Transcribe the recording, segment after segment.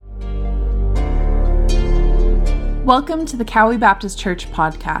Welcome to the Cowie Baptist Church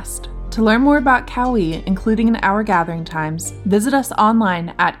podcast. To learn more about Cowie, including in our gathering times, visit us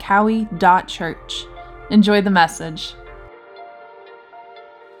online at cowie.church. Enjoy the message.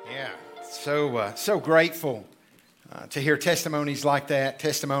 Yeah, so grateful to hear testimonies like that,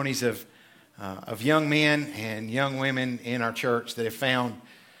 testimonies of young men and young women in our church that have found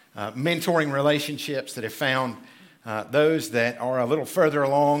mentoring relationships, that have found those that are a little further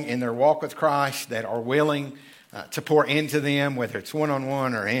along in their walk with Christ, that are willing to pour into them, whether it's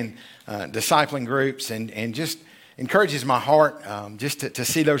one-on-one or in discipling groups, and just encourages my heart just to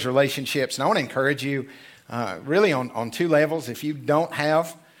see those relationships. And I want to encourage you really on two levels. If you don't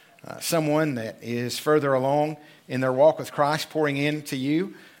have someone that is further along in their walk with Christ pouring into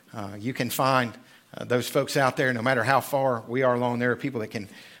you, you can find those folks out there. No matter how far we are along, there are people that can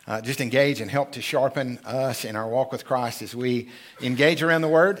just engage and help to sharpen us in our walk with Christ as we engage around the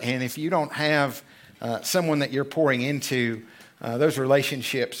Word. And if you don't have someone that you're pouring into, those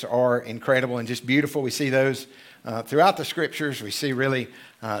relationships are incredible and just beautiful. We see those throughout the Scriptures. We see really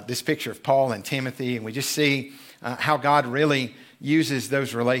this picture of Paul and Timothy, and we just see how God really uses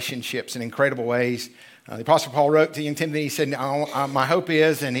those relationships in incredible ways. The Apostle Paul wrote to Timothy, he said, my hope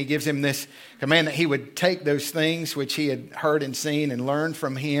is, and he gives him this command that he would take those things which he had heard and seen and learned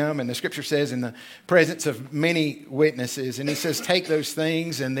from him. And the Scripture says, in the presence of many witnesses. And he says, take those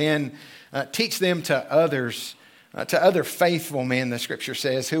things and then teach them to others, to other faithful men, the Scripture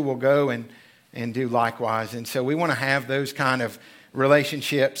says, who will go and do likewise. And so we want to have those kind of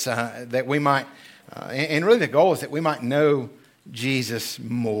relationships that we might, and really the goal is that we might know Jesus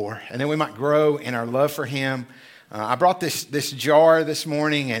more, and then we might grow in our love for Him. I brought this jar this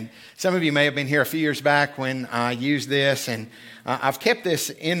morning, and some of you may have been here a few years back when I used this, and I've kept this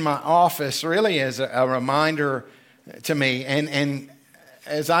in my office really as a reminder to me, and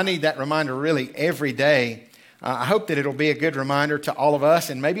as I need that reminder really every day. I hope that it'll be a good reminder to all of us,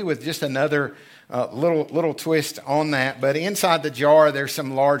 and maybe with just another little twist on that. But inside the jar, there's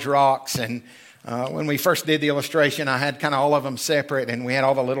some large rocks, and when we first did the illustration, I had kind of all of them separate, and we had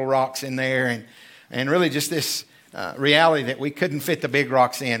all the little rocks in there, and really just this reality that we couldn't fit the big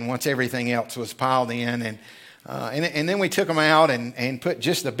rocks in once everything else was piled in, and then we took them out and put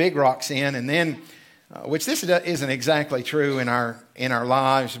just the big rocks in, and then which this isn't exactly true in our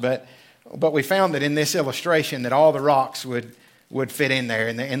lives, but we found that in this illustration that all the rocks would fit in there,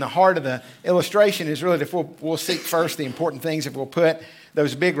 and the heart of the illustration is really that we'll seek first the important things. If we'll put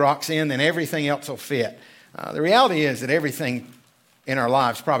those big rocks in, then everything else will fit. The reality is that everything in our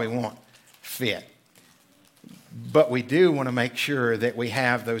lives probably won't fit. But we do want to make sure that we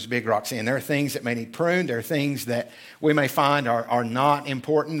have those big rocks in. There are things that may need pruned. There are things that we may find are not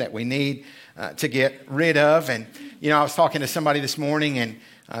important that we need to get rid of. And, I was talking to somebody this morning, and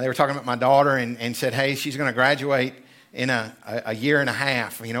they were talking about my daughter and said, hey, she's going to graduate in a year and a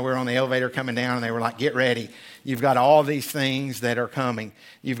half. We were on the elevator coming down, and they were like, get ready. You've got all these things that are coming.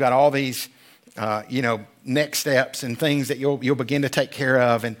 You've got all these, next steps and things that you'll begin to take care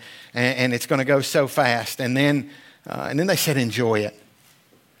of, and it's going to go so fast. And then they said, enjoy it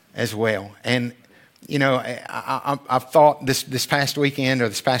as well. And I've thought this past weekend or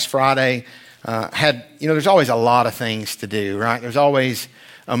this past Friday there's always a lot of things to do, right? There's always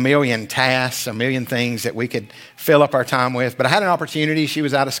a million tasks, a million things that we could fill up our time with. But I had an opportunity. She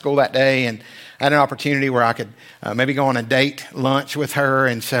was out of school that day, and I had an opportunity where I could maybe go on a date lunch with her.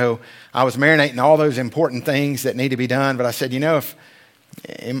 And so I was marinating all those important things that need to be done. But I said, if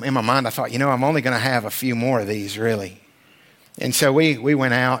in my mind, I thought, I'm only going to have a few more of these, really. And so we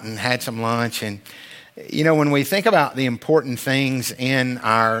went out and had some lunch. And, when we think about the important things in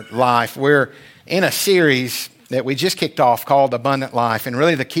our life, we're in a series that we just kicked off called Abundant Life. And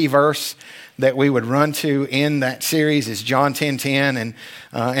really the key verse that we would run to in that series is John 10:10.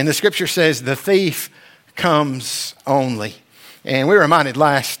 And the Scripture says, the thief comes only. And we were reminded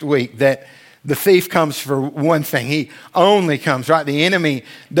last week that the thief comes for one thing. He only comes, right? The enemy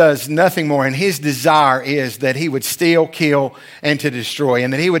does nothing more. And his desire is that he would steal, kill, and to destroy.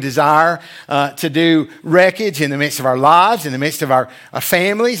 And that he would desire to do wreckage in the midst of our lives, in the midst of our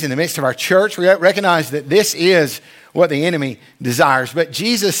families, in the midst of our church. We recognize that this is what the enemy desires. But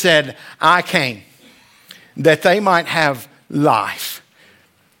Jesus said, I came that they might have life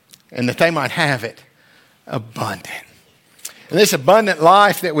and that they might have it abundant. And this abundant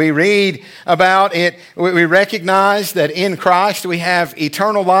life that we read about, we recognize that in Christ we have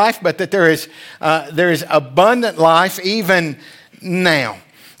eternal life, but that there is abundant life even now.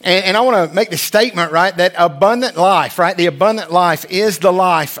 And I want to make the statement, right, that abundant life, right, the abundant life is the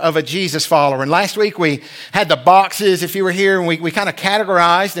life of a Jesus follower. And last week we had the boxes, if you were here, and we kind of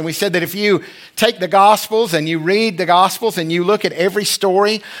categorized, and we said that if you take the Gospels and you read the Gospels and you look at every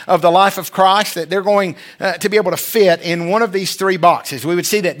story of the life of Christ, that they're going to be able to fit in one of these three boxes. We would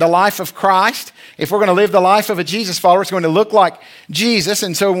see that the life of Christ, if we're going to live the life of a Jesus follower, it's going to look like Jesus.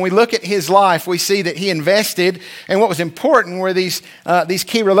 And so when we look at his life, we see that he invested, and what was important were these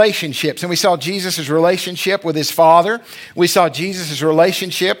key relationships. And we saw Jesus' relationship with his Father. We saw Jesus'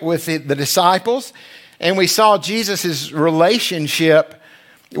 relationship with the disciples. And we saw Jesus' relationship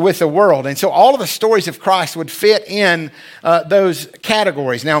with the world. And so all of the stories of Christ would fit in those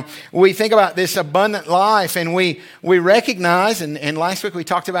categories. Now, we think about this abundant life, and we recognize, and last week we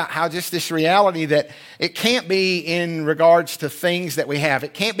talked about how just this reality that it can't be in regards to things that we have.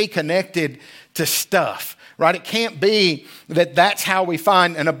 It can't be connected to stuff, right? It can't be that that's how we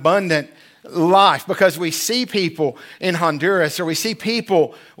find an abundant life, because we see people in Honduras, or we see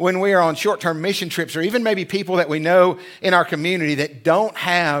people when we are on short-term mission trips, or even maybe people that we know in our community that don't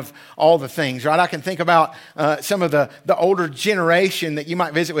have all the things, right? I can think about some of the older generation that you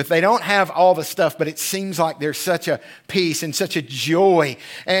might visit with. They don't have all the stuff, but it seems like there's such a peace and such a joy,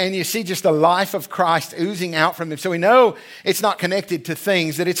 and you see just the life of Christ oozing out from them. So we know it's not connected to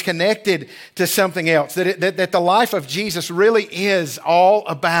things, that it's connected to something else, that the life of Jesus really is all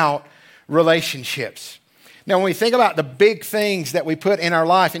about relationships. Now, when we think about the big things that we put in our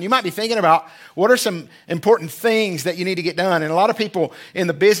life, and you might be thinking about what are some important things that you need to get done. And a lot of people in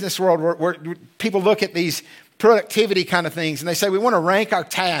the business world, where people look at these productivity kind of things, and they say we want to rank our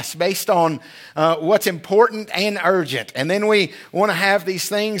tasks based on what's important and urgent. And then we want to have these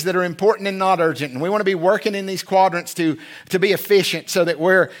things that are important and not urgent. And we want to be working in these quadrants to be efficient so that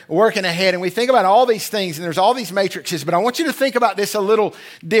we're working ahead. And we think about all these things, and there's all these matrices. But I want you to think about this a little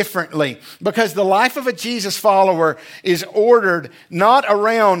differently, because the life of a Jesus follower is ordered not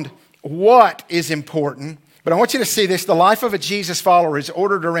around what is important, but I want you to see this. The life of a Jesus follower is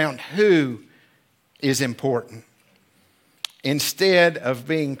ordered around who is important, instead of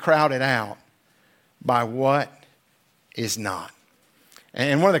being crowded out by what is not.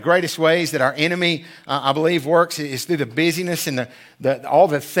 And one of the greatest ways that our enemy, I believe, works is through the busyness and all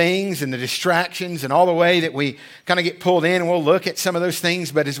the things and the distractions and all the way that we kind of get pulled in. And we'll look at some of those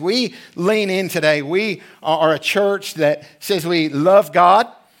things. But as we lean in today, we are a church that says we love God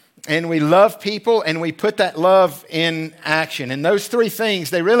and we love people, and we put that love in action. And those three things,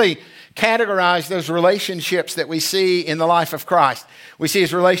 they really categorize those relationships that we see in the life of Christ. We see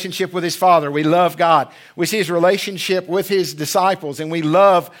his relationship with his Father. We love God. We see his relationship with his disciples, and we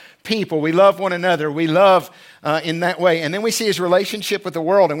love people. We love one another. We love in that way. And then we see his relationship with the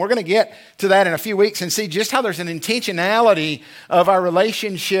world. And we're going to get to that in a few weeks and see just how there's an intentionality of our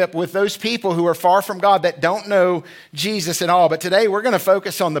relationship with those people who are far from God, that don't know Jesus at all. But today we're going to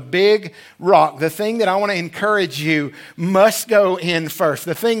focus on the big rock, the thing that I want to encourage you must go in first,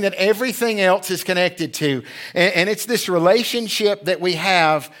 the thing that everything else is connected to. And it's this relationship that we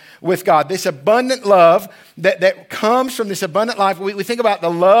have with God, this abundant love that comes from this abundant life. We think about the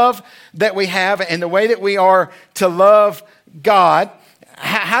love that we have and the way that we are to love God.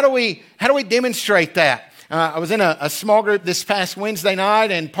 How do we demonstrate that? I was in a small group this past Wednesday night,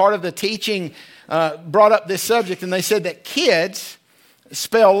 and part of the teaching brought up this subject, and they said that kids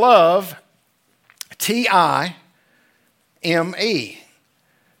spell love T-I-M-E.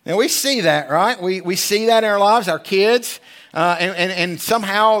 Now we see that, right? We see that in our lives, our kids. And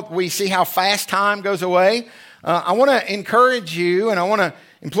somehow we see how fast time goes away. I want to encourage you, and I want to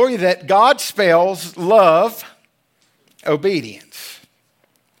implore you, that God spells love obedience.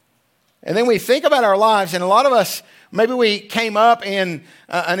 And then we think about our lives, and a lot of us, maybe we came up in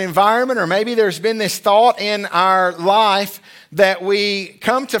an environment, or maybe there's been this thought in our life that we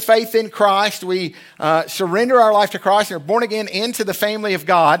come to faith in Christ, we surrender our life to Christ, and are born again into the family of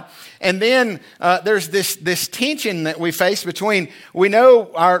God. And then there's this tension that we face between, we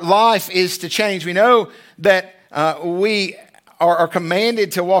know our life is to change. We know that we are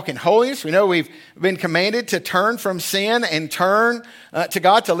commanded to walk in holiness. We know we've been commanded to turn from sin and turn to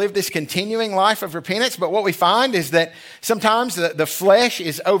God, to live this continuing life of repentance. But what we find is that sometimes the flesh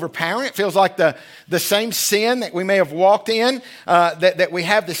is overpowering. It feels like the same sin that we may have walked in, that we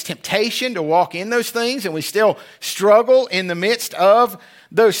have this temptation to walk in those things, and we still struggle in the midst of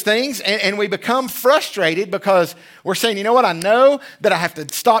those things, and we become frustrated because we're saying, you know what, I know that I have to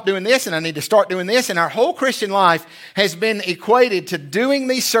stop doing this and I need to start doing this, and our whole Christian life has been equated to doing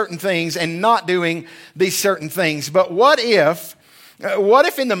these certain things and not doing these certain things. But what if What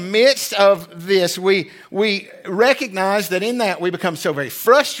if in the midst of this, we recognize that in that we become so very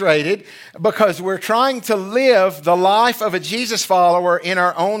frustrated because we're trying to live the life of a Jesus follower in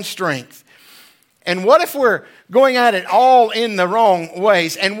our own strength? And what if we're going at it all in the wrong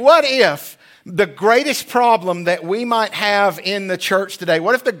ways? And what if the greatest problem that we might have in the church today,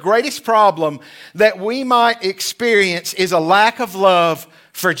 what if the greatest problem that we might experience is a lack of love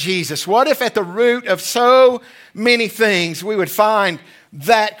for Jesus? What if at the root of so many things we would find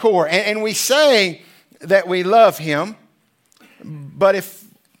that core? And we say that we love him, but if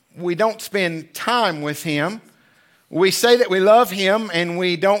we don't spend time with him, we say that we love him and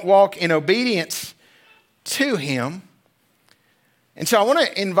we don't walk in obedience to him. And so I want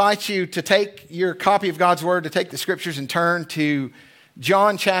to invite you to take your copy of God's Word, to take the Scriptures and turn to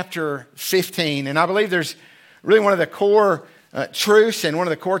John chapter 15. And I believe there's really one of the core truths and one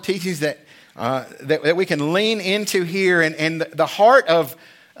of the core teachings that we can lean into here. And the heart of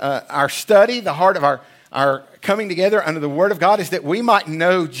our study, the heart of our coming together under the Word of God is that we might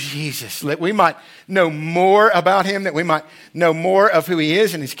know Jesus, that we might know more about him, that we might know more of who he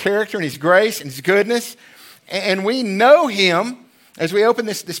is and his character and his grace and his goodness. And we know him as we open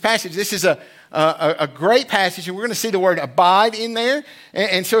this passage. This is a great passage, and we're going to see the word abide in there.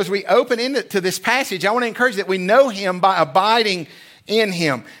 And so as we open into this passage, I want to encourage that we know him by abiding in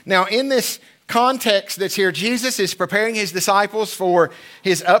him. Now, in this context that's here, Jesus is preparing his disciples for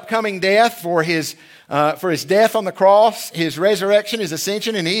his upcoming death, for his death on the cross, his resurrection, his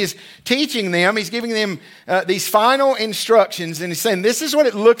ascension, and he is teaching them. He's giving them these final instructions, and he's saying, this is what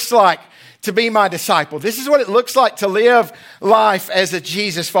it looks like to be my disciple. This is what it looks like to live life as a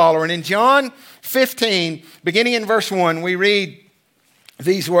Jesus follower. And in John 15, beginning in verse 1, we read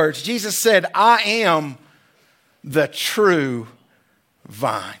these words. Jesus said, I am the true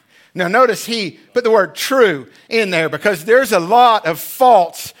vine. Now notice he put the word true in there because there's a lot of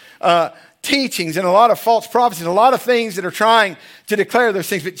false teachings and a lot of false prophecies, a lot of things that are trying to declare those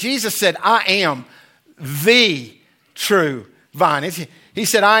things. But Jesus said, I am the true vine. He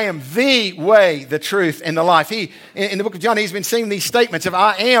said, I am the way, the truth, and the life. In the book of John, he's been saying these statements of,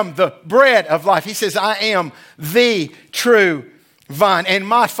 I am the bread of life. He says, I am the true vine, and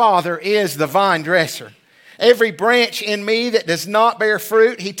my Father is the vine dresser. Every branch in me that does not bear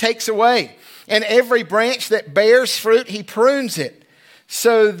fruit, he takes away. And every branch that bears fruit, he prunes it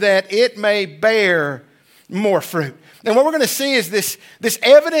so that it may bear more fruit. And what we're going to see is this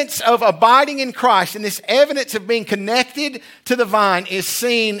evidence of abiding in Christ and this evidence of being connected to the vine is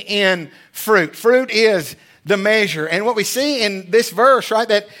seen in fruit. Fruit is the measure. And what we see in this verse, right,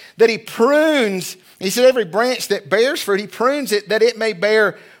 that he prunes, he said every branch that bears fruit, he prunes it that it may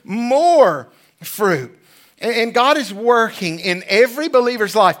bear more fruit. And God is working in every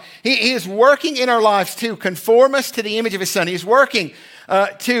believer's life. He is working in our lives to conform us to the image of his Son. He is working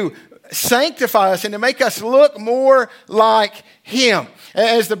to sanctify us and to make us look more like him.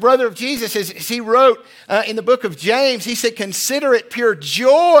 As the brother of Jesus, as he wrote in the book of James, he said, consider it pure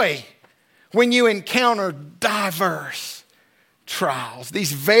joy when you encounter diverse trials,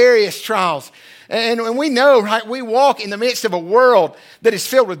 these various trials. And we know, right, we walk in the midst of a world that is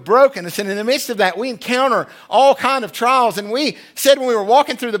filled with brokenness. And in the midst of that, we encounter all kinds of trials. And we said when we were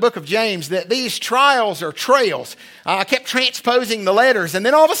walking through the book of James that these trials are trails. I kept transposing the letters. And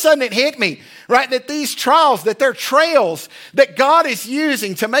then all of a sudden it hit me, right, that these trials, that they're trails that God is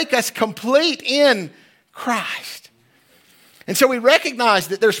using to make us complete in Christ. And so we recognize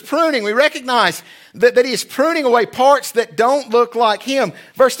that there's pruning. We recognize that he is pruning away parts that don't look like him.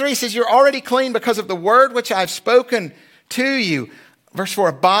 Verse 3 says, you're already clean because of the word which I've spoken to you. Verse 4,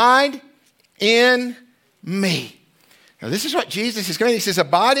 abide in me. Now this is what Jesus is going. He says,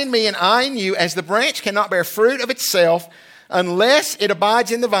 abide in me and I in you, as the branch cannot bear fruit of itself unless it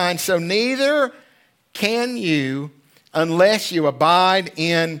abides in the vine, so neither can you unless you abide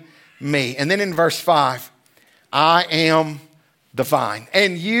in me. And then in verse 5, I am the vine,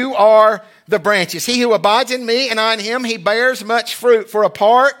 and you are the branches. He who abides in me and I in him, he bears much fruit, for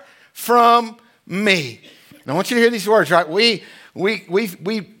apart from me. And I want you to hear these words, right? We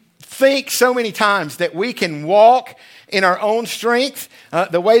think so many times that we can walk in our own strength.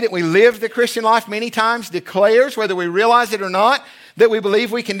 The way that we live the Christian life many times declares, whether we realize it or not, that we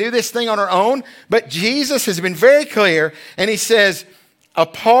believe we can do this thing on our own. But Jesus has been very clear, and he says,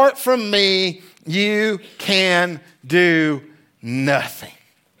 apart from me, you can do nothing.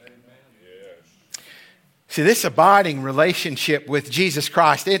 Amen. Yes. See, this abiding relationship with Jesus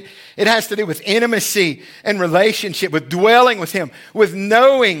Christ, it has to do with intimacy and relationship, with dwelling with him, with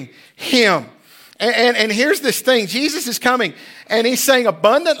knowing him. And here's this thing. Jesus is coming and he's saying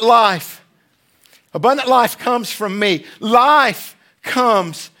abundant life comes from me. Life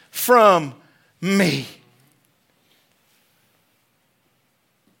comes from me.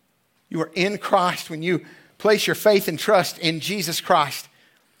 You are in Christ when you place your faith and trust in Jesus Christ.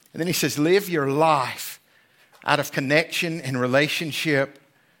 And then he says, live your life out of connection and relationship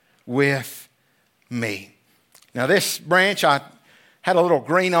with me. Now this branch, I had a little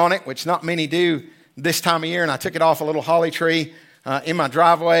green on it, which not many do this time of year. And I took it off a little holly tree in my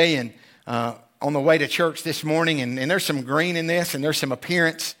driveway and on the way to church this morning. And there's some green in this, and there's some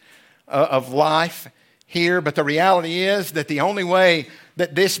appearance of life here. But the reality is that the only way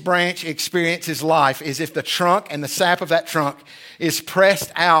that this branch experiences life is if the trunk and the sap of that trunk is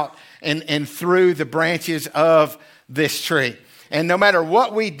pressed out and through the branches of this tree. And no matter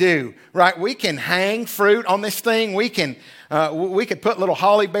what we do, right, we can hang fruit on this thing. We could put little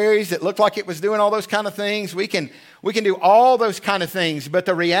holly berries that looked like it was doing all those kind of things. We can do all those kind of things. But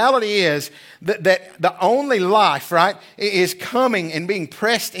the reality is that the only life, right, is coming and being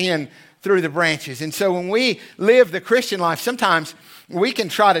pressed in through the branches. And so when we live the Christian life, sometimes we can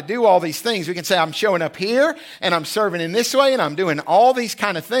try to do all these things. We can say, I'm showing up here and I'm serving in this way and I'm doing all these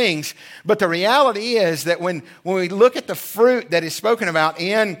kind of things. But the reality is that when we look at the fruit that is spoken about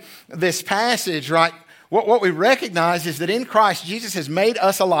in this passage, right, what we recognize is that in Christ, Jesus has made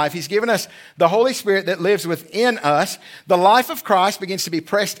us alive. He's given us the Holy Spirit that lives within us. The life of Christ begins to be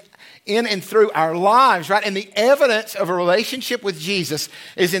pressed in and through our lives, right? And the evidence of a relationship with Jesus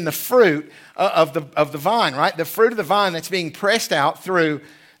is in the fruit of the vine, right? The fruit of the vine that's being pressed out through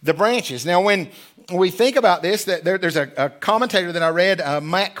the branches. Now, when we think about this, there's a commentator that I read,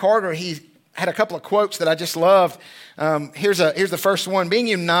 Matt Carter. He had a couple of quotes that I just loved. Here's the first one. Being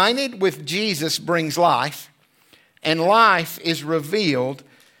united with Jesus brings life, and life is revealed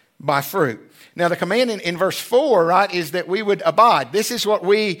by fruit. Now, the command in verse 4, right, is that we would abide. This is what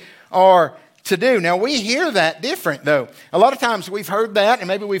we are to do. Now, we hear that different, though. A lot of times we've heard that, and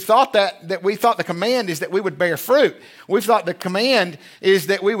maybe we've thought that we thought the command is that we would bear fruit. We've thought the command is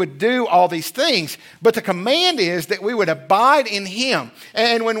that we would do all these things. But the command is that we would abide in Him.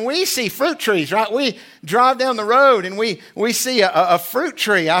 And when we see fruit trees, right, we drive down the road and we see a fruit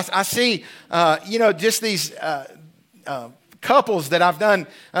tree. I see, just these couples that I've done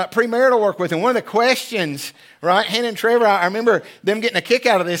premarital work with. And one of the questions, right, Hannah and Trevor, I remember them getting a kick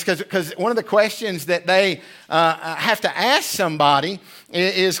out of this because one of the questions that they have to ask somebody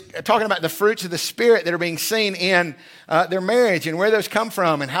is talking about the fruits of the Spirit that are being seen in their marriage and where those come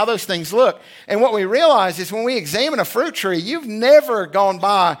from and how those things look. And what we realize is when we examine a fruit tree, you've never gone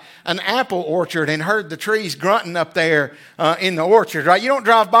by an apple orchard and heard the trees grunting up there in the orchard, right? You don't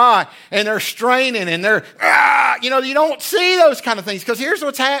drive by and they're straining and they're, you don't see those kind of things because here's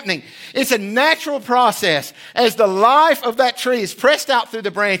what's happening. It's a natural process. As the life of that tree is pressed out through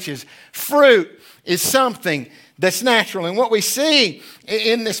the branches, fruit is something that's natural. And what we see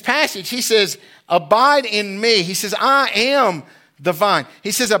in this passage, he says, abide in me. He says, I am the vine.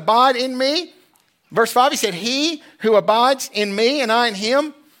 He says, abide in me. Verse 5, he said, he who abides in me and I in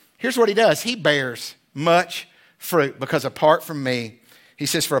him, here's what he does. He bears much fruit because apart from me, he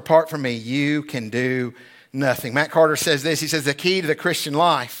says, for apart from me, you can do nothing. Matt Carter says this. He says, the key to the Christian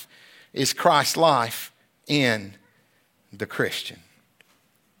life is Christ's life in the Christian.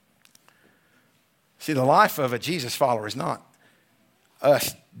 See, the life of a Jesus follower is not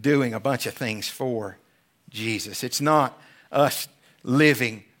us doing a bunch of things for Jesus. It's not us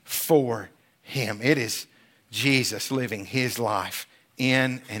living for Him. It is Jesus living His life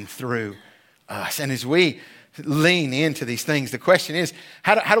in and through us. And as we lean into these things, the question is,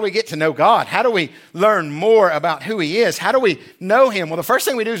 how do we get to know God? How do we learn more about who He is? How do we know Him? Well, the first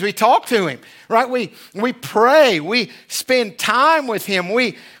thing we do is we talk to Him, right? We pray. We spend time with Him.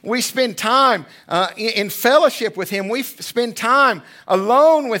 We spend time in fellowship with Him. We spend time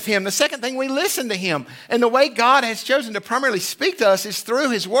alone with Him. The second thing, we listen to Him. And the way God has chosen to primarily speak to us is through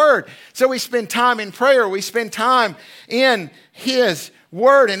His Word. So we spend time in prayer. We spend time in His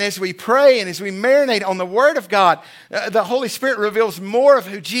Word, and as we pray and as we marinate on the Word of God, the Holy Spirit reveals more of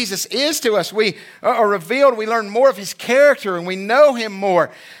who Jesus is to us. We are revealed, we learn more of His character, and we know Him more.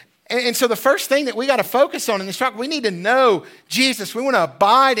 And so the first thing that we got to focus on in this talk, we need to know Jesus. We want to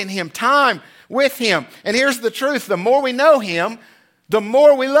abide in Him, time with Him. And here's the truth. The more we know Him, the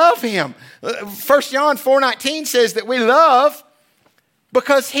more we love Him. 1 John 4:19 says that we love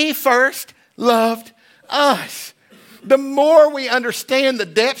because He first loved us. The more we understand the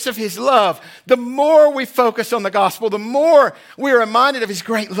depths of His love, the more we focus on the gospel, the more we are reminded of His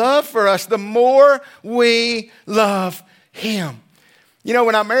great love for us, the more we love Him. You know,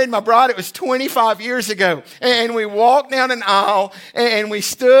 when I married my bride, it was 25 years ago. And we walked down an aisle and we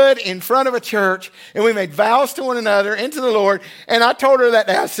stood in front of a church and we made vows to one another and to the Lord. And I told her that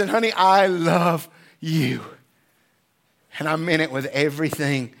day, I said, honey, I love you. And I meant it with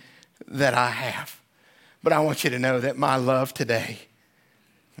everything that I have. But I want you to know that my love today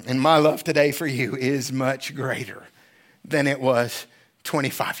and my love today for you is much greater than it was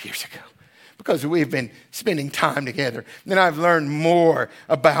 25 years ago. Because we've been spending time together. Then I've learned more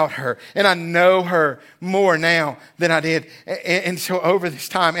about her. And I know her more now than I did. And so over this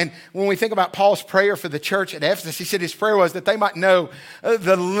time. And when we think about Paul's prayer for the church at Ephesus, he said his prayer was that they might know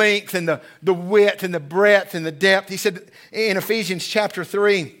the length and the width and the breadth and the depth. He said in Ephesians chapter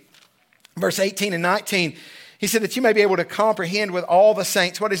 3, verse 18 and 19, he said that you may be able to comprehend with all the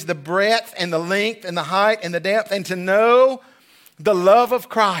saints what is the breadth and the length and the height and the depth, and to know the love of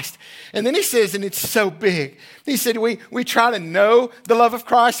Christ. And then he says, and it's so big. He said, we try to know the love of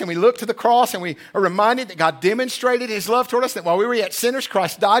Christ, and we look to the cross, and we are reminded that God demonstrated his love toward us, that while we were yet sinners,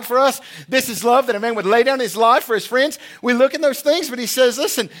 Christ died for us. This is love, that a man would lay down his life for his friends. We look at those things, but he says,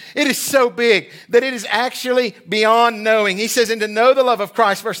 listen, it is so big that it is actually beyond knowing. He says, and to know the love of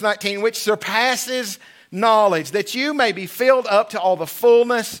Christ, verse 19, which surpasses knowledge, that you may be filled up to all the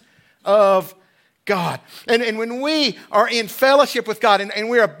fullness of God. And when we are in fellowship with God and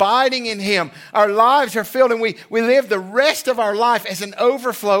we're abiding in him, our lives are filled, and we live the rest of our life as an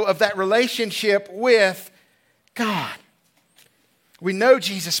overflow of that relationship with God. We know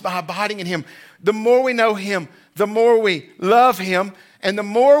Jesus by abiding in him. The more we know him, the more we love him. And the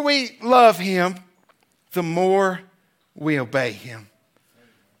more we love him, the more we obey him.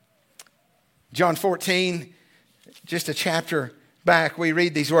 John 14, just a chapter back, we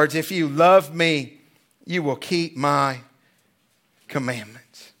read these words, if you love me, you will keep my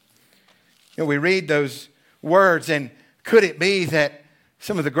commandments. You know, we read those words, and could it be that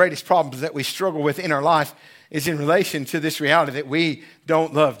some of the greatest problems that we struggle with in our life is in relation to this reality that we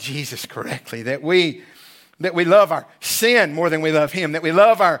don't love Jesus correctly, that we love our sin more than we love him, that we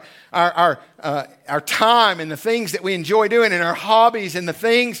love our time and the things that we enjoy doing and our hobbies and the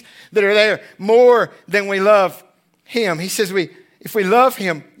things that are there more than we love him. He says, if we love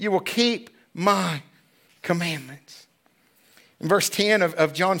him, you will keep my commandments. In verse 10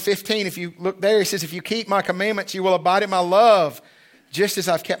 of John 15, if you look there, he says, if you keep my commandments, you will abide in my love, just as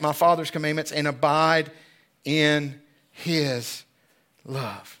I've kept my Father's commandments and abide in his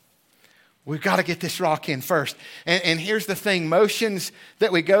love. We've got to get this rock in first. And here's the thing, motions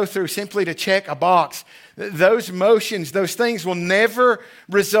that we go through simply to check a box, those motions, those things will never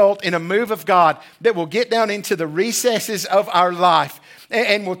result in a move of God that will get down into the recesses of our life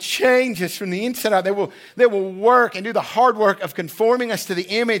and will change us from the inside out. They will work and do the hard work of conforming us to the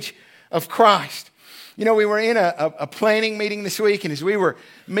image of Christ. You know, we were in a planning meeting this week, and as we were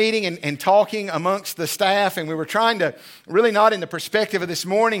meeting and talking amongst the staff, and we were trying to, really not in the perspective of this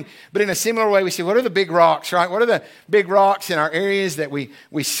morning, but in a similar way, we said, what are the big rocks, right? What are the big rocks in our areas that we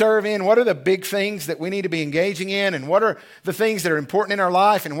serve in? What are the big things that we need to be engaging in? And what are the things that are important in our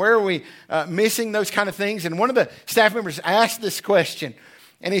life? And where are we missing those kind of things? And one of the staff members asked this question,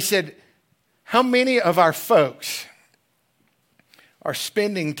 and he said, how many of our folks are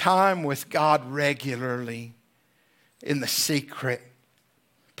spending time with God regularly in the secret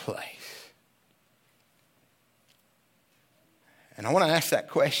place? And I want to ask that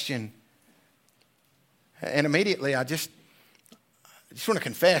question. And immediately I just want to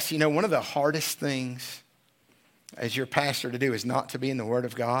confess, you know, one of the hardest things as your pastor to do is not to be in the Word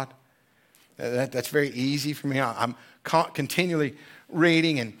of God. That's very easy for me. I'm continually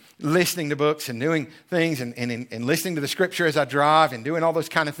reading and listening to books and doing things and listening to the scripture as I drive and doing all those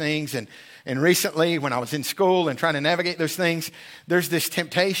kind of things. And recently when I was in school and trying to navigate those things, there's this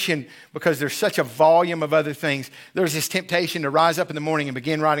temptation, because there's such a volume of other things. There's this temptation to rise up in the morning and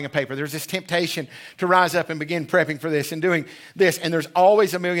begin writing a paper. There's this temptation to rise up and begin prepping for this and doing this. And there's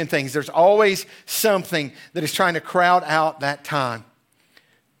always a million things. There's always something that is trying to crowd out that time.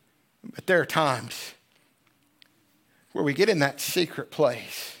 But there are times where we get in that secret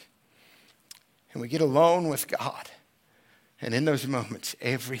place and we get alone with God. And in those moments,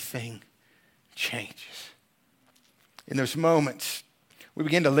 everything changes. In those moments, we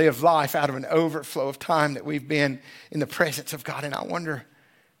begin to live life out of an overflow of time that we've been in the presence of God. And I wonder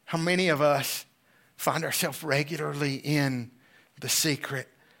how many of us find ourselves regularly in the secret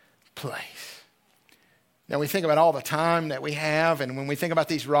place. Now, we think about all the time that we have, and when we think about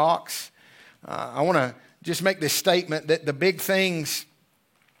these rocks, I want to just make this statement that the big things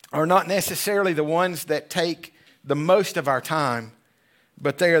are not necessarily the ones that take the most of our time,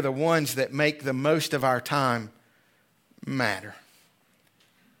 but they are the ones that make the most of our time matter.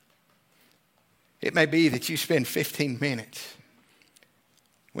 It may be that you spend 15 minutes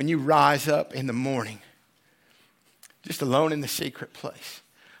when you rise up in the morning, just alone in the secret place.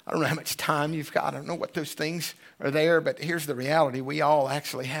 I don't know how much time you've got. I don't know what those things are there, but here's the reality. We all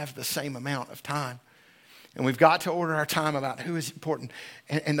actually have the same amount of time. And we've got to order our time about who is important.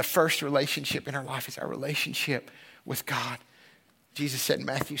 And the first relationship in our life is our relationship with God. Jesus said in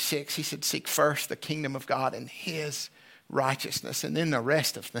Matthew 6, he said, seek first the kingdom of God and his righteousness, and then the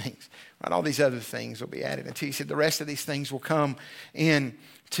rest of things. Right? All these other things will be added unto you. He said the rest of these things will come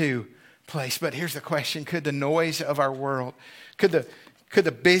into place. But here's the question. Could the noise of our world, could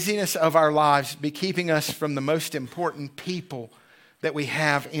the busyness of our lives be keeping us from the most important people that we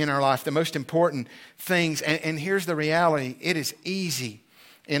have in our life, the most important things? And here's the reality. It is easy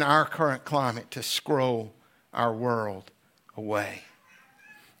in our current climate to scroll our world away.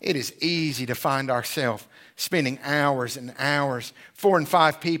 It is easy to find ourselves spending hours and hours. 4 and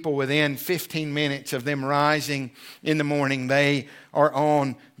 5 people within 15 minutes of them rising in the morning, they are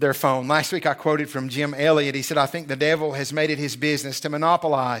on their phone. Last week I quoted from Jim Elliot. He said, I think the devil has made it his business to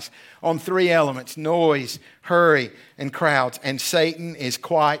monopolize on 3 elements: noise, hurry, and crowds. And Satan is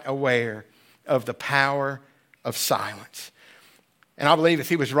quite aware of the power of silence. And I believe if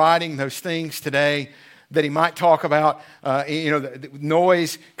he was writing those things today, that he might talk about, the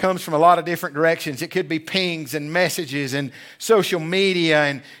noise comes from a lot of different directions. It could be pings and messages and social media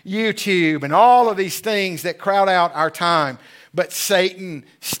and YouTube and all of these things that crowd out our time. But Satan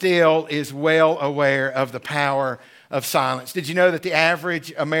still is well aware of the power of silence. Did you know that the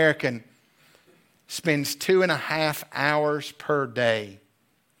average American spends 2.5 hours per day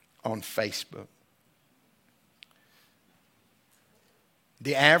on Facebook?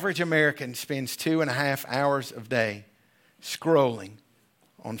 The average American spends 2.5 hours a day scrolling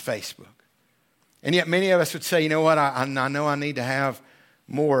on Facebook. And yet many of us would say, you know what, I know I need to have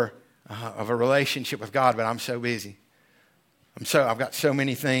more of a relationship with God, but I'm so busy. I've got so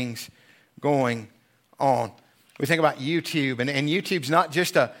many things going on. We think about YouTube, and YouTube's not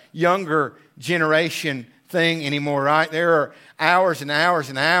just a younger generation thing anymore, right? There are hours and hours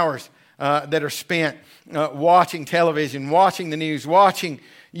and hours that are spent watching television, watching the news, watching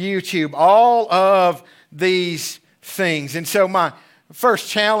YouTube, all of these things. And so my first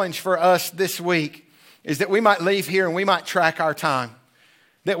challenge for us this week is that we might leave here and we might track our time.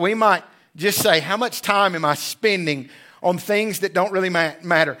 That we might just say, how much time am I spending on things that don't really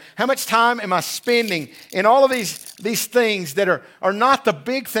matter? How much time am I spending in all of these things that are not the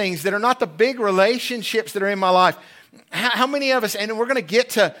big things, that are not the big relationships that are in my life? How many of us, and we're going to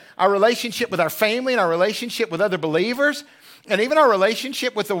get to our relationship with our family and our relationship with other believers, and even our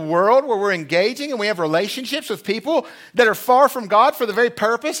relationship with the world where we're engaging and we have relationships with people that are far from God for the very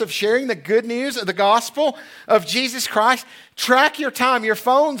purpose of sharing the good news of the gospel of Jesus Christ. Track your time. Your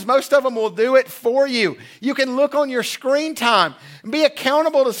phones, most of them will do it for you. You can look on your screen time and be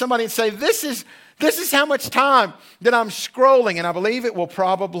accountable to somebody and say, this is how much time that I'm scrolling. And I believe it will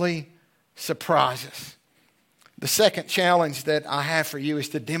probably surprise us. The second challenge that I have for you is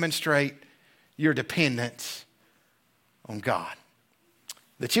to demonstrate your dependence on God.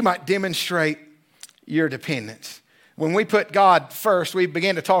 That you might demonstrate your dependence. When we put God first, we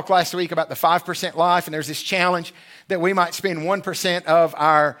began to talk last week about the 5% life, and there's this challenge that we might spend 1% of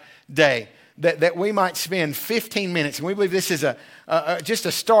our day. That we might spend 15 minutes, and we believe this is just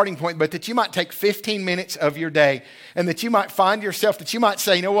a starting point, but that you might take 15 minutes of your day, and that you might find yourself, that you might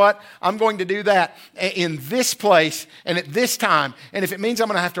say, you know what, I'm going to do that in this place and at this time. And if it means I'm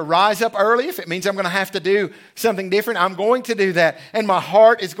going to have to rise up early, if it means I'm going to have to do something different, I'm going to do that. And my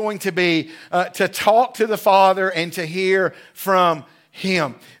heart is going to be to talk to the Father and to hear from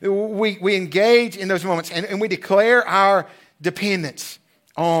Him. We engage in those moments, and we declare our dependence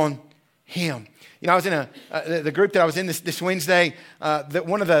on Him. You know, I was in the group that I was in this Wednesday. That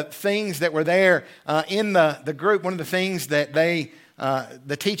one of the things that were there in the group, one of the things that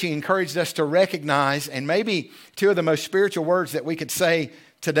the teaching encouraged us to recognize, and maybe 2 of the most spiritual words that we could say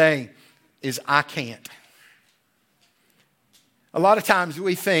today is, I can't. A lot of times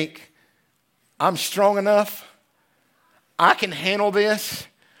we think, I'm strong enough. I can handle this.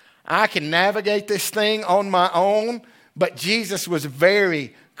 I can navigate this thing on my own. But Jesus was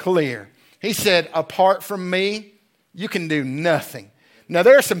very clear. He said, apart from me, you can do nothing. Now,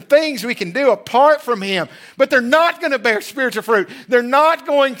 there are some things we can do apart from Him, but they're not going to bear spiritual fruit. They're not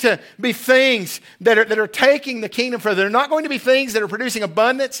going to be things that are taking the kingdom further. They're not going to be things that are producing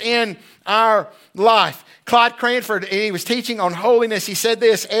abundance in our life. Clyde Cranford, he was teaching on holiness. He said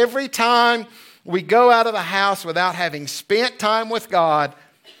this, every time we go out of the house without having spent time with God,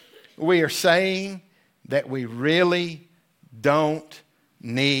 we are saying that we really don't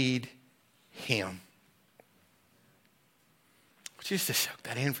need Him. Just to soak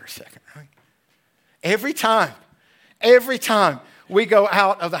that in for a second, right? Every time we go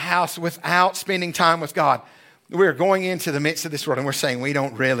out of the house without spending time with God, we're going into the midst of this world and we're saying we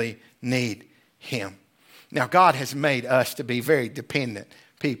don't really need Him. Now, God has made us to be very dependent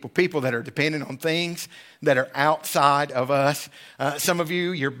people that are dependent on things that are outside of us. Some of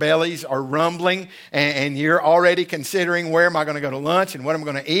you, your bellies are rumbling and you're already considering where am I going to go to lunch and what am I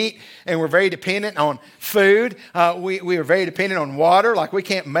going to eat. And we're very dependent on food. We are very dependent on water. Like we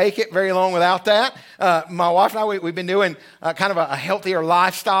can't make it very long without that. My wife and I, we've been doing kind of a healthier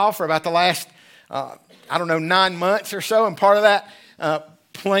lifestyle for about the last, 9 months or so. And part of that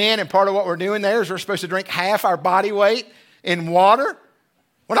plan and part of what we're doing there is we're supposed to drink half our body weight in water.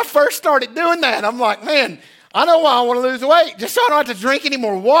 When I first started doing that, I'm like, man, I know why I want to lose weight, just so I don't have to drink any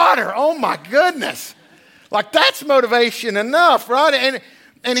more water. Oh my goodness. Like that's motivation enough, right?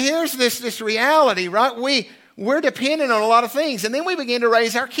 And here's this reality, right? We're dependent on a lot of things. And then we begin to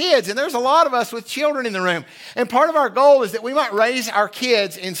raise our kids. And there's a lot of us with children in the room. And part of our goal is that we might raise our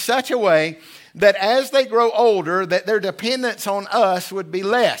kids in such a way that as they grow older, that their dependence on us would be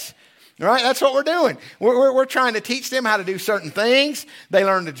less. Right? That's what we're doing. We're trying to teach them how to do certain things. They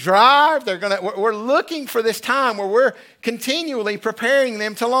learn to drive. We're looking for this time where we're continually preparing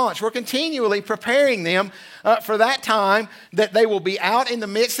them to launch. We're continually preparing them for that time that they will be out in the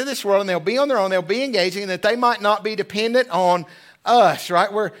midst of this world and they'll be on their own. They'll be engaging and that they might not be dependent on us,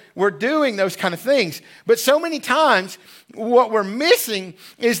 right? We're doing those kind of things. But so many times what we're missing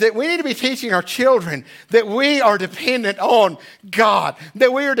is that we need to be teaching our children that we are dependent on God,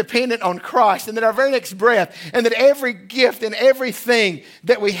 that we are dependent on Christ, and that our very next breath, and that every gift and everything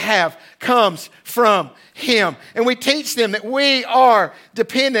that we have comes from Him. And we teach them that we are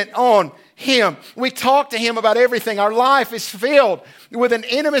dependent on Him. We talk to Him about everything. Our life is filled with an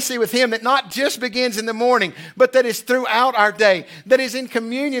intimacy with Him that not just begins in the morning, but that is throughout our day, that is in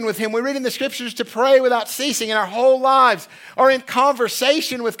communion with Him. We read in the Scriptures to pray without ceasing, and our whole lives are in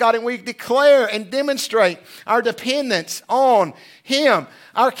conversation with God, and we declare and demonstrate our dependence on Him.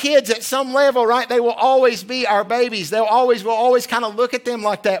 Our kids at some level, right, they will always be our babies. We'll always kind of look at them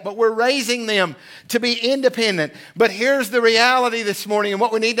like that, but we're raising them to be independent. But here's the reality this morning, and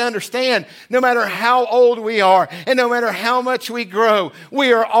what we need to understand, no matter how old we are, and no matter how much we grow,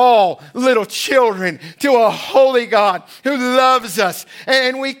 we are all little children to a holy God who loves us,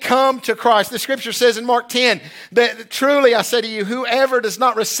 and we come to Christ. The Scripture says in Mark 10 that truly I say to you, whoever does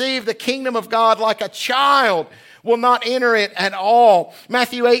not receive the kingdom of God like a child will not enter it at all.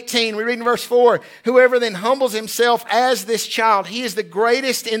 Matthew 18, we read in verse 4, whoever then humbles himself as this child, he is the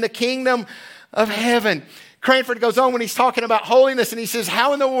greatest in the kingdom of heaven. Cranford goes on when he's talking about holiness and he says,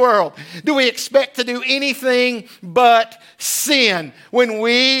 how in the world do we expect to do anything but sin when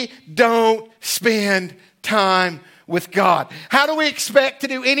we don't spend time with God? How do we expect to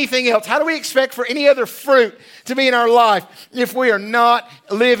do anything else? How do we expect for any other fruit to be in our life if we are not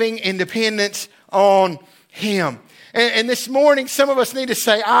living in dependence on Him? And this morning, some of us need to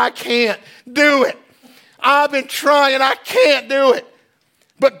say, I can't do it. I've been trying, I can't do it.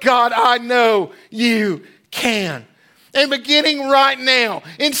 But God, I know you can. And beginning right now,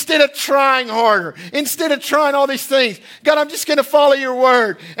 instead of trying harder, instead of trying all these things, God, I'm just going to follow your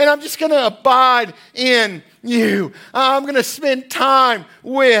word and I'm just going to abide in you. I'm going to spend time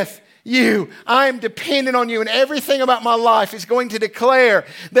with you. I am dependent on you, and everything about my life is going to declare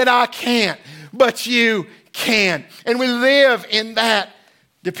that I can't, but you can. And we live in that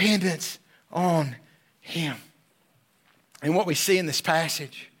dependence on Him. And what we see in this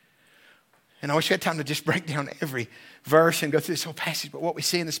passage, and I wish we had time to just break down every verse and go through this whole passage, but what we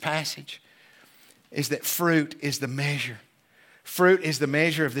see in this passage is that fruit is the measure. Fruit is the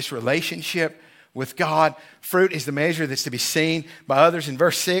measure of this relationship with God. Fruit is the measure that's to be seen by others. In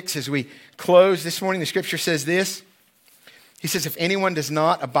verse 6, as we close this morning, the Scripture says this. He says, if anyone does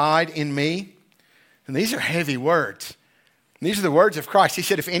not abide in me, and these are heavy words. These are the words of Christ. He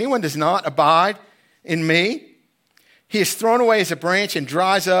said, if anyone does not abide in me, he is thrown away as a branch and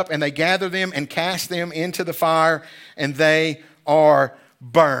dries up, and they gather them and cast them into the fire, and they are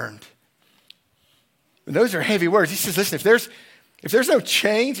burned. And those are heavy words. He says, listen, if there's no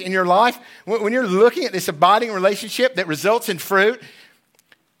change in your life, when you're looking at this abiding relationship that results in fruit,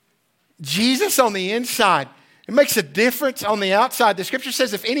 Jesus on the inside, it makes a difference on the outside. The Scripture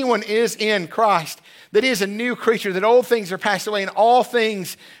says if anyone is in Christ, that he is a new creature, that old things are passed away and all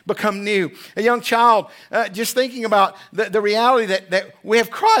things become new. A young child, just thinking about the reality that we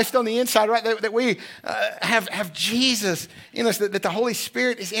have Christ on the inside, right? That we have Jesus in us, that the Holy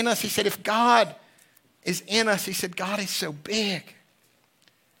Spirit is in us. He said, if God is in us, he said, God is so big.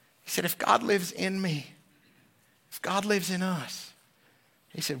 He He said, if God lives in me, if God lives in us,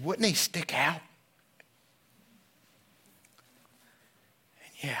 he said, wouldn't he stick out?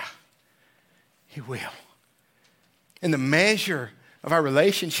 And yeah, he will. And the measure of our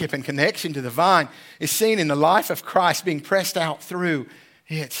relationship and connection to the vine is seen in the life of Christ being pressed out through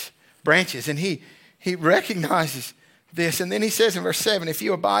its branches. And he recognizes this. And then he says in verse 7, if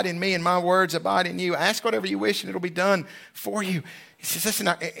you abide in me and my words abide in you, ask whatever you wish and it'll be done for you. He says, listen,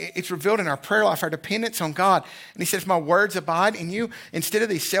 it's revealed in our prayer life, our dependence on God. And he says, my words abide in you. Instead of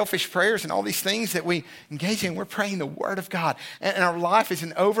these selfish prayers and all these things that we engage in, we're praying the word of God. And our life is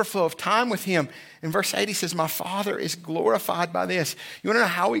an overflow of time with him. In verse 8, he says, my Father is glorified by this. You want to know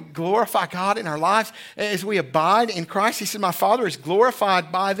how we glorify God in our lives? As we abide in Christ, he said, my Father is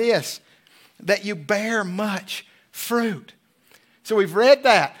glorified by this, that you bear much fruit. So we've read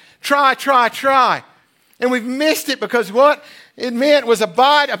that. Try. And we've missed it because what it meant was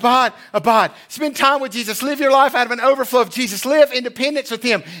abide. Spend time with Jesus. Live your life out of an overflow of Jesus. Live in dependence with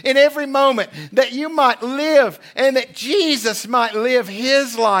him in every moment, that you might live and that Jesus might live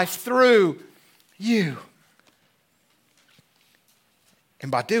his life through you. And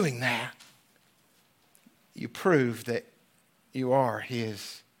by doing that, you prove that you are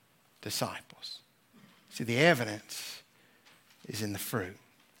his disciples. See, the evidence is in the fruit.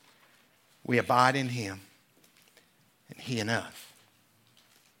 We abide in him and he in us.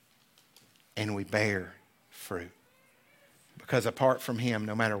 And we bear fruit. Because apart from him,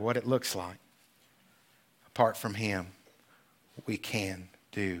 no matter what it looks like, apart from him, we can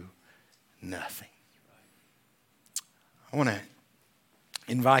do nothing. I want to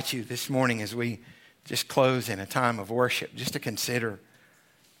invite you this morning as we just close in a time of worship, just to consider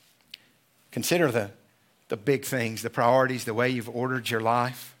the big things, the priorities, the way you've ordered your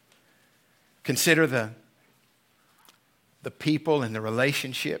life. Consider the people and the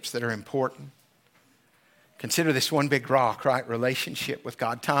relationships that are important. Consider this one big rock, right? Relationship with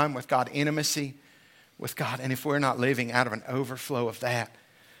God, time with God, intimacy with God. And if we're not living out of an overflow of that,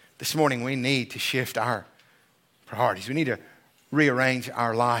 this morning we need to shift our priorities. We need to rearrange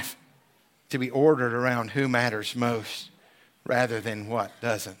our life to be ordered around who matters most rather than what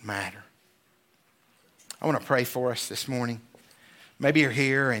doesn't matter. I want to pray for us this morning. Maybe you're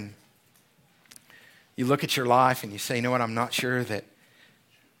here and you look at your life and you say, you know what, I'm not sure that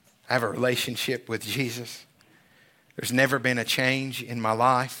I have a relationship with Jesus. There's never been a change in my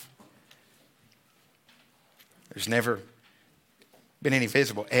life. There's never been any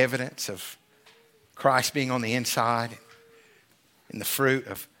visible evidence of Christ being on the inside and the fruit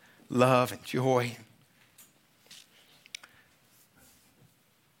of love and joy.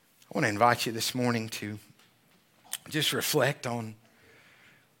 I want to invite you this morning to just reflect on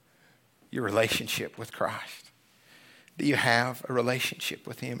your relationship with Christ. Do you have a relationship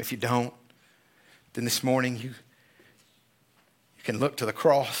with him? If you don't, then this morning you can look to the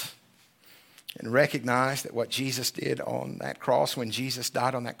cross and recognize that what Jesus did on that cross, when Jesus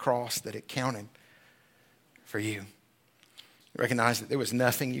died on that cross, that it counted for you. Recognize that there was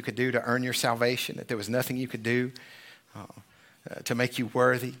nothing you could do to earn your salvation, that there was nothing you could do to make you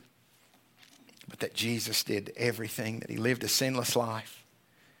worthy, but that Jesus did everything, that he lived a sinless life.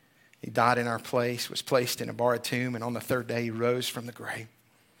 He died in our place, was placed in a borrowed tomb, and on the third day he rose from the grave.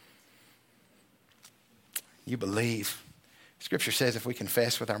 You believe. Scripture says if we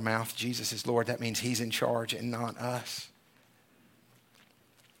confess with our mouth Jesus is Lord, that means he's in charge and not us.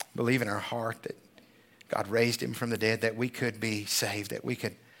 Believe in our heart that God raised him from the dead, that we could be saved, that we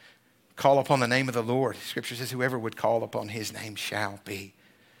could call upon the name of the Lord. Scripture says whoever would call upon his name shall be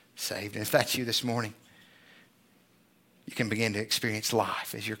saved. And if that's you this morning, you can begin to experience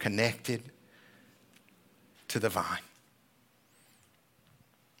life as you're connected to the vine.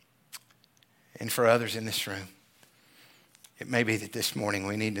 And for others in this room, it may be that this morning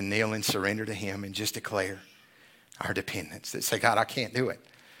we need to kneel and surrender to him and just declare our dependence. That say, God, I can't do it.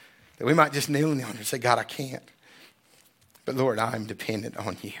 That we might just kneel and say, God, I can't. But Lord, I'm dependent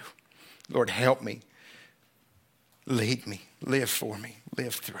on you. Lord, help me. Lead me. Live for me.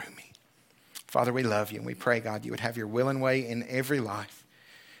 Live through me. Father, we love you and we pray, God, you would have your will and way in every life.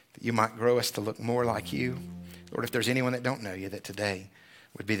 That you might grow us to look more like you. Lord, if there's anyone that don't know you, that today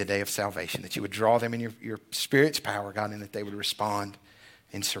would be the day of salvation. That you would draw them in your Spirit's power, God, and that they would respond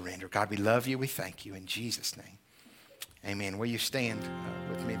in surrender. God, we love you. We thank you in Jesus' name. Amen. Will you stand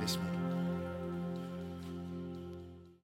with me this morning?